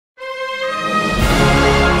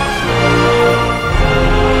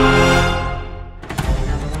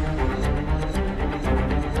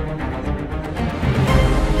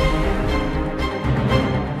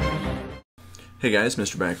Hey guys,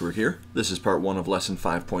 Mr. Backward here. This is part 1 of lesson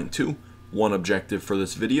 5.2. One objective for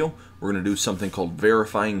this video, we're going to do something called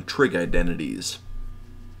verifying trig identities.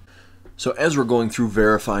 So as we're going through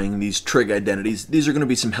verifying these trig identities, these are going to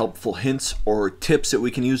be some helpful hints or tips that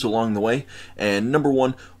we can use along the way. And number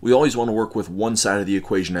one, we always want to work with one side of the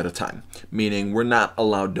equation at a time, meaning we're not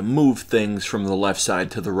allowed to move things from the left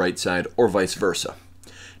side to the right side or vice versa.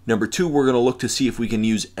 Number two, we're going to look to see if we can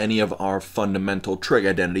use any of our fundamental trig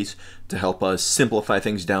identities to help us simplify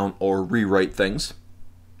things down or rewrite things.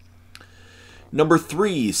 Number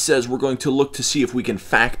three says we're going to look to see if we can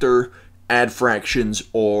factor, add fractions,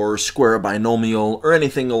 or square a binomial, or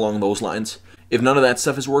anything along those lines. If none of that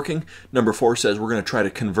stuff is working, number four says we're going to try to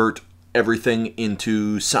convert everything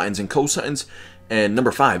into sines and cosines. And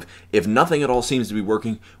number five, if nothing at all seems to be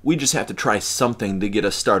working, we just have to try something to get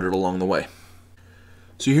us started along the way.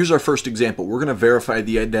 So here's our first example. We're going to verify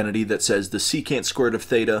the identity that says the secant squared of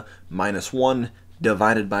theta minus 1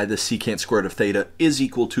 divided by the secant squared of theta is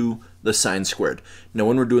equal to the sine squared. Now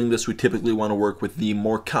when we're doing this, we typically want to work with the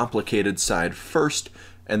more complicated side first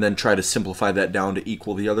and then try to simplify that down to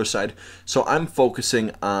equal the other side. So I'm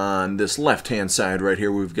focusing on this left-hand side right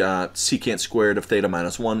here. We've got secant squared of theta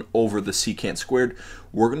minus 1 over the secant squared.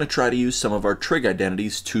 We're going to try to use some of our trig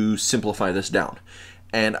identities to simplify this down.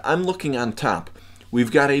 And I'm looking on top.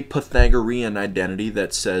 We've got a Pythagorean identity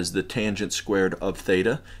that says the tangent squared of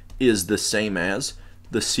theta is the same as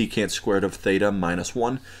the secant squared of theta minus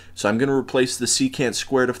 1. So I'm going to replace the secant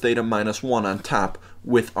squared of theta minus 1 on top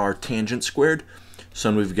with our tangent squared.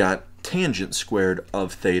 So we've got tangent squared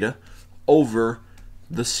of theta over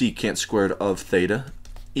the secant squared of theta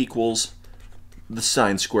equals the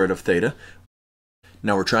sine squared of theta.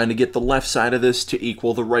 Now we're trying to get the left side of this to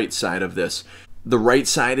equal the right side of this. The right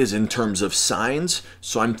side is in terms of sines,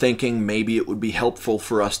 so I'm thinking maybe it would be helpful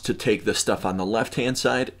for us to take the stuff on the left-hand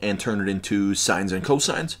side and turn it into sines and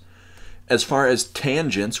cosines. As far as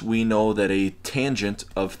tangents, we know that a tangent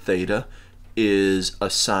of theta is a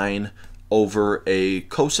sine over a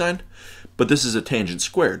cosine, but this is a tangent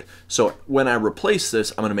squared. So when I replace this,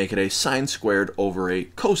 I'm going to make it a sine squared over a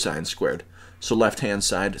cosine squared. So left-hand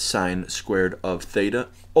side, sine squared of theta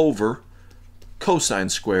over cosine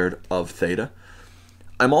squared of theta.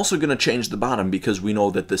 I'm also going to change the bottom because we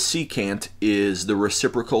know that the secant is the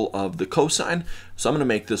reciprocal of the cosine. So I'm going to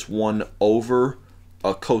make this 1 over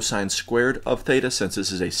a cosine squared of theta since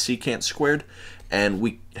this is a secant squared. And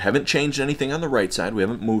we haven't changed anything on the right side. We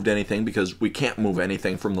haven't moved anything because we can't move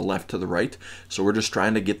anything from the left to the right. So we're just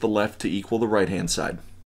trying to get the left to equal the right-hand side.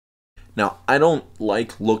 Now, I don't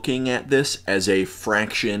like looking at this as a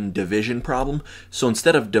fraction division problem, so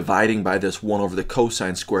instead of dividing by this 1 over the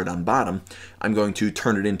cosine squared on bottom, I'm going to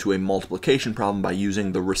turn it into a multiplication problem by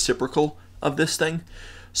using the reciprocal of this thing.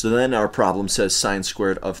 So then our problem says sine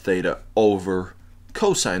squared of theta over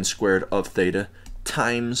cosine squared of theta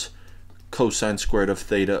times cosine squared of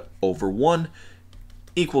theta over 1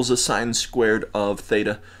 equals a sine squared of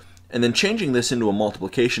theta. And then changing this into a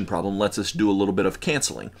multiplication problem lets us do a little bit of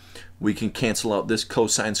canceling. We can cancel out this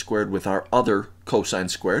cosine squared with our other cosine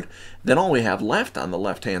squared. Then all we have left on the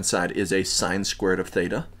left-hand side is a sine squared of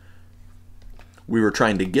theta. We were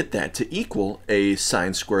trying to get that to equal a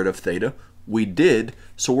sine squared of theta. We did,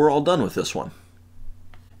 so we're all done with this one.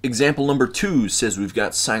 Example number 2 says we've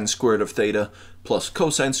got sine squared of theta plus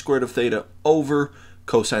cosine squared of theta over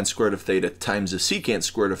cosine squared of theta times the secant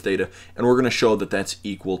squared of theta, and we're going to show that that's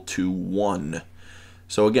equal to 1.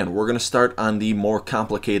 So again, we're going to start on the more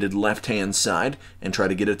complicated left-hand side and try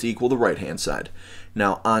to get it to equal the right-hand side.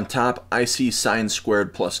 Now on top, I see sine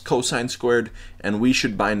squared plus cosine squared, and we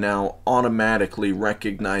should by now automatically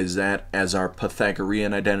recognize that as our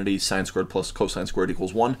Pythagorean identity, sine squared plus cosine squared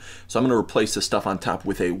equals 1. So I'm going to replace the stuff on top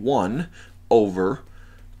with a 1 over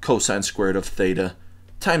cosine squared of theta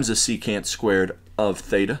times the secant squared of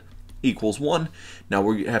theta equals 1. Now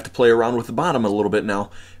we have to play around with the bottom a little bit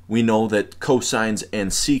now. We know that cosines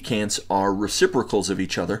and secants are reciprocals of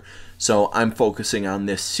each other, so I'm focusing on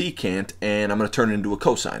this secant and I'm going to turn it into a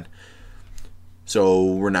cosine. So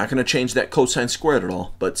we're not going to change that cosine squared at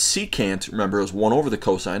all, but secant, remember, is 1 over the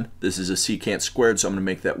cosine. This is a secant squared, so I'm going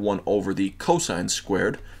to make that 1 over the cosine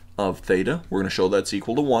squared of theta. We're going to show that's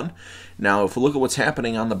equal to 1. Now if we look at what's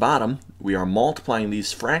happening on the bottom, we are multiplying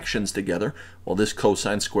these fractions together. Well, this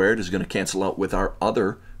cosine squared is going to cancel out with our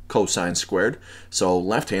other cosine squared. So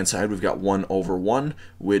left-hand side, we've got 1 over 1,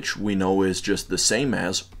 which we know is just the same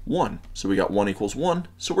as 1. So we got 1 equals 1,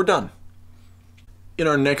 so we're done. In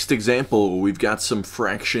our next example, we've got some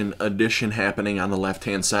fraction addition happening on the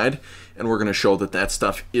left-hand side, and we're going to show that that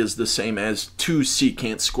stuff is the same as 2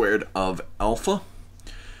 secant squared of alpha.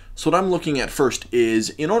 So what I'm looking at first is,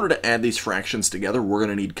 in order to add these fractions together, we're going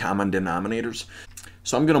to need common denominators.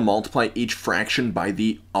 So I'm going to multiply each fraction by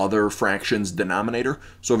the other fraction's denominator.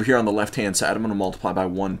 So over here on the left-hand side, I'm going to multiply by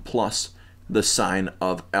 1 plus the sign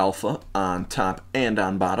of alpha on top and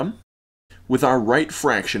on bottom. With our right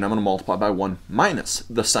fraction, I'm going to multiply by 1 minus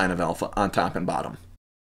the sign of alpha on top and bottom.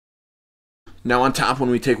 Now on top, when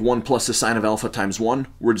we take 1 plus the sign of alpha times 1,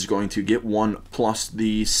 we're just going to get 1 plus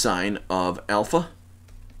the sign of alpha.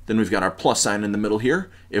 Then we've got our plus sign in the middle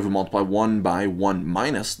here. If we multiply 1 by 1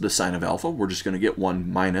 minus the sign of alpha, we're just going to get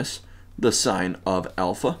 1 minus the sign of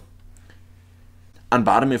alpha. On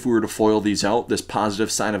bottom, if we were to FOIL these out, this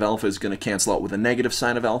positive sign of alpha is going to cancel out with a negative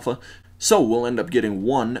sign of alpha. So we'll end up getting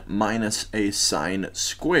 1 minus a sine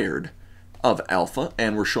squared of alpha,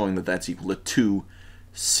 and we're showing that that's equal to 2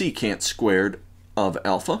 secant squared of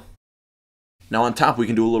alpha. Now on top, we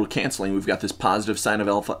can do a little canceling. We've got this positive sign of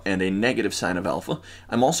alpha and a negative sign of alpha.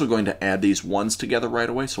 I'm also going to add these ones together right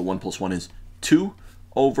away. So 1 plus 1 is 2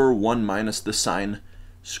 over 1 minus the sine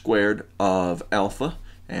squared of alpha.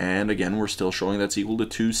 And again, we're still showing that's equal to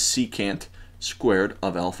 2 secant squared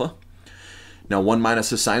of alpha. Now 1 minus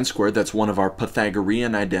the sine squared, that's one of our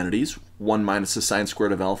Pythagorean identities. 1 minus the sine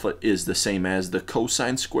squared of alpha is the same as the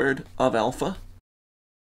cosine squared of alpha.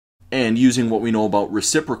 And using what we know about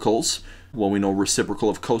reciprocals, well, we know reciprocal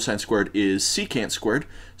of cosine squared is secant squared.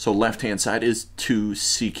 So left-hand side is 2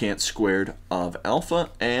 secant squared of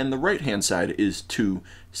alpha, and the right-hand side is 2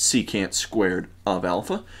 secant squared of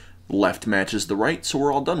alpha. Left matches the right, so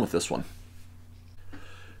we're all done with this one.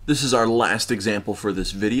 This is our last example for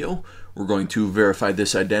this video. We're going to verify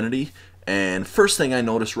this identity. And first thing I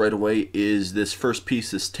notice right away is this first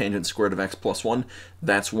piece, this tangent squared of x plus 1.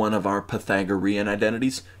 That's one of our Pythagorean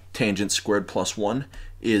identities. Tangent squared plus 1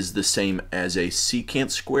 is the same as a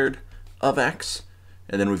secant squared of x.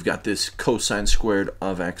 And then we've got this cosine squared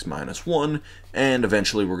of x minus 1. And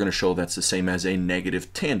eventually we're going to show that's the same as a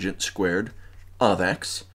negative tangent squared of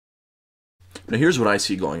x. Now here's what I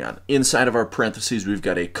see going on. Inside of our parentheses, we've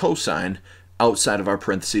got a cosine. Outside of our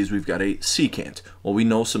parentheses, we've got a secant. Well, we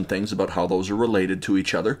know some things about how those are related to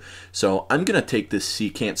each other. So I'm going to take this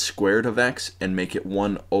secant squared of x and make it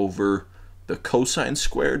 1 over the cosine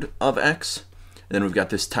squared of x. And then we've got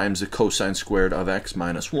this times the cosine squared of x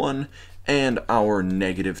minus 1 and our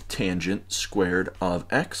negative tangent squared of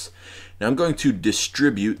x. Now I'm going to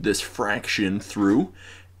distribute this fraction through,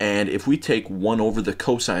 and if we take 1 over the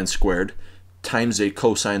cosine squared times a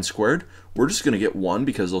cosine squared, we're just going to get 1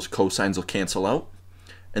 because those cosines will cancel out.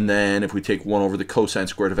 And then if we take 1 over the cosine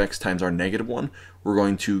squared of x times our negative 1, we're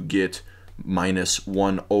going to get minus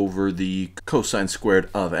 1 over the cosine squared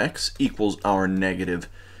of x equals our negative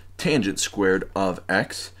tangent squared of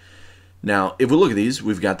x. Now, if we look at these,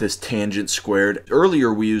 we've got this tangent squared.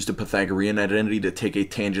 Earlier, we used a Pythagorean identity to take a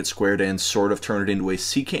tangent squared and sort of turn it into a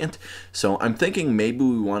secant. So I'm thinking maybe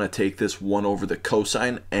we want to take this 1 over the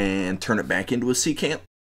cosine and turn it back into a secant.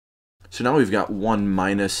 So now we've got 1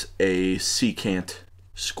 minus a secant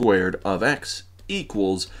squared of x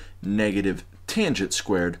equals negative tangent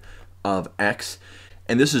squared of x.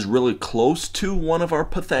 And this is really close to one of our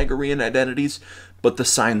Pythagorean identities, but the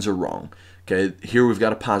signs are wrong. Okay, here we've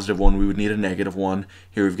got a positive 1, we would need a negative 1.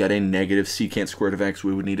 Here we've got a negative secant squared of x,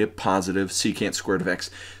 we would need a positive secant squared of x.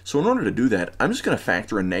 So in order to do that, I'm just going to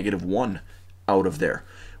factor a negative 1 out of there.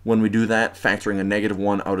 When we do that, factoring a negative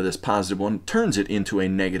 1 out of this positive 1 turns it into a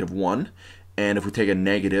negative 1. And if we take a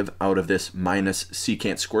negative out of this minus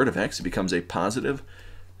secant squared of x, it becomes a positive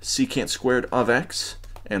secant squared of x.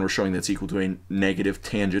 And we're showing that's equal to a negative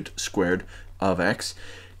tangent squared of x.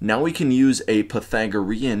 Now we can use a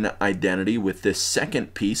Pythagorean identity with this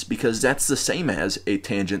second piece because that's the same as a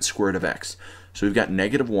tangent squared of x. So we've got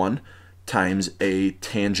negative 1 times a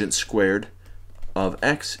tangent squared of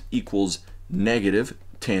x equals negative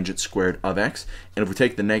tangent squared of x. And if we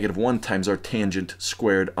take the negative 1 times our tangent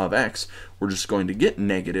squared of x, we're just going to get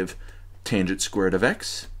negative tangent squared of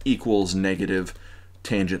x equals negative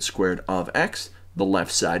tangent squared of x. The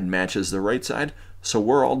left side matches the right side, so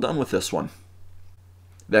we're all done with this one.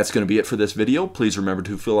 That's going to be it for this video. Please remember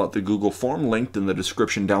to fill out the Google form linked in the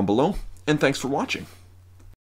description down below, and thanks for watching.